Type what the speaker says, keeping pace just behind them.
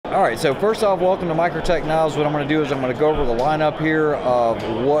All right, so first off, welcome to Microtech Knives. What I'm going to do is I'm going to go over the lineup here of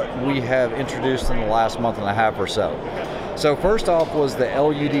what we have introduced in the last month and a half or so. So first off was the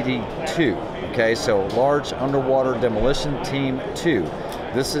LUDT-2, okay, so Large Underwater Demolition Team 2.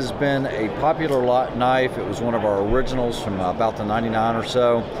 This has been a popular knife. It was one of our originals from about the 99 or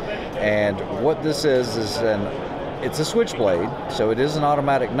so. And what this is it's a switchblade, so it is an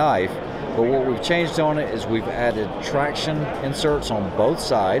automatic knife. But what we've changed on it is we've added traction inserts on both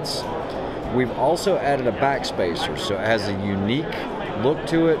sides. We've also added a backspacer, so it has a unique look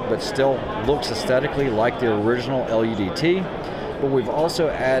to it, but still looks aesthetically like the original LUDT. But we've also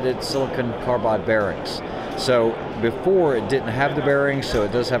added silicon carbide bearings. So before it didn't have the bearings, so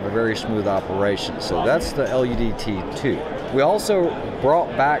it does have a very smooth operation. So that's the LUDT-2. We also brought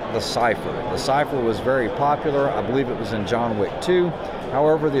back the Cypher. The Cypher was very popular. I believe it was in John Wick 2.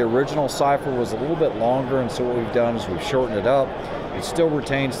 However, the original Cypher was a little bit longer, and so what we've done is we've shortened it up. It still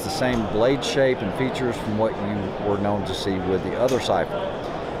retains the same blade shape and features from what you were known to see with the other Cypher.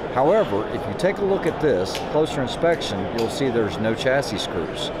 However, if you take a look at this, closer inspection, you'll see there's no chassis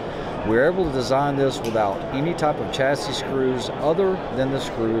screws. We're able to design this without any type of chassis screws other than the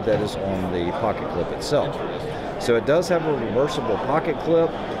screw that is on the pocket clip itself. So it does have a reversible pocket clip,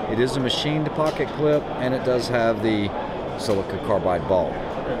 it is a machined pocket clip, and it does have the silicon carbide ball.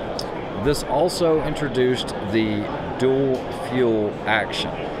 This also introduced the dual fuel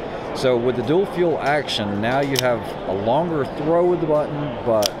action. So with the dual fuel action, now you have a longer throw with the button,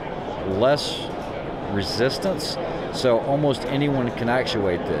 but less resistance. So almost anyone can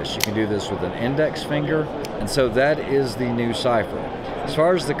actuate this. You can do this with an index finger, and so that is the new Cypher. As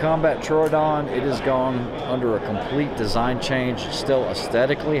far as the Combat Troodon, it has gone under a complete design change. Still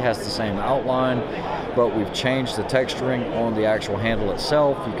aesthetically has the same outline, but we've changed the texturing on the actual handle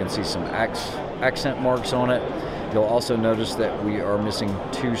itself. You can see some accent marks on it. You'll also notice that we are missing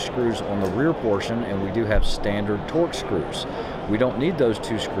 2 screws on the rear portion, and we do have standard torque screws. We don't need those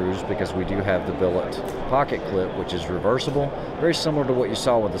 2 screws because we do have the billet pocket clip, which is reversible. Very similar to what you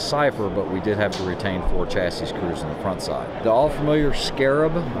saw with the Cypher, but we did have to retain 4 chassis screws on the front side. The all familiar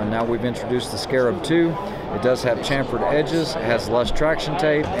Scarab, and now we've introduced the Scarab 2. It does have chamfered edges, it has less traction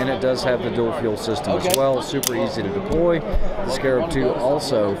tape, and it does have the dual fuel system as well. Super easy to deploy. The Scarab 2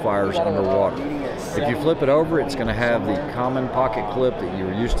 also fires underwater. If you flip it over, it's going to have the common pocket clip that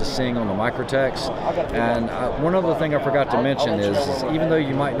you're used to seeing on the Microtechs. And one other thing I forgot to mention is even though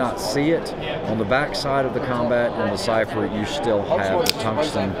you might not see it, on the back side of the Combat and the Cypher, you still have the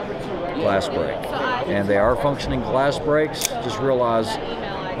tungsten glass brake. And they are functioning glass brakes. Just realize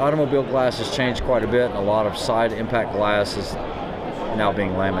automobile glass has changed quite a bit, and a lot of side impact glass is now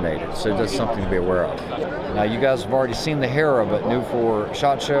being laminated, so that's something to be aware of. Now you guys have already seen the Hera, but new for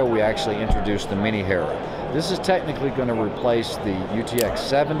SHOT Show, we actually introduced the Mini Hera. This is technically going to replace the UTX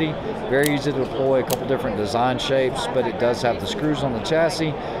 70. Very easy to deploy, a couple different design shapes, but it does have the screws on the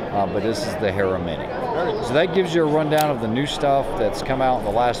chassis, but this is the Hera Mini. So that gives you a rundown of the new stuff that's come out in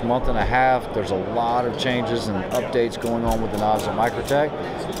the last month and a half. There's a lot of changes and updates going on with the knives at Microtech,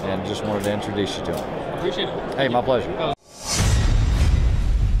 and just wanted to introduce you to them. Appreciate it. Hey, my pleasure.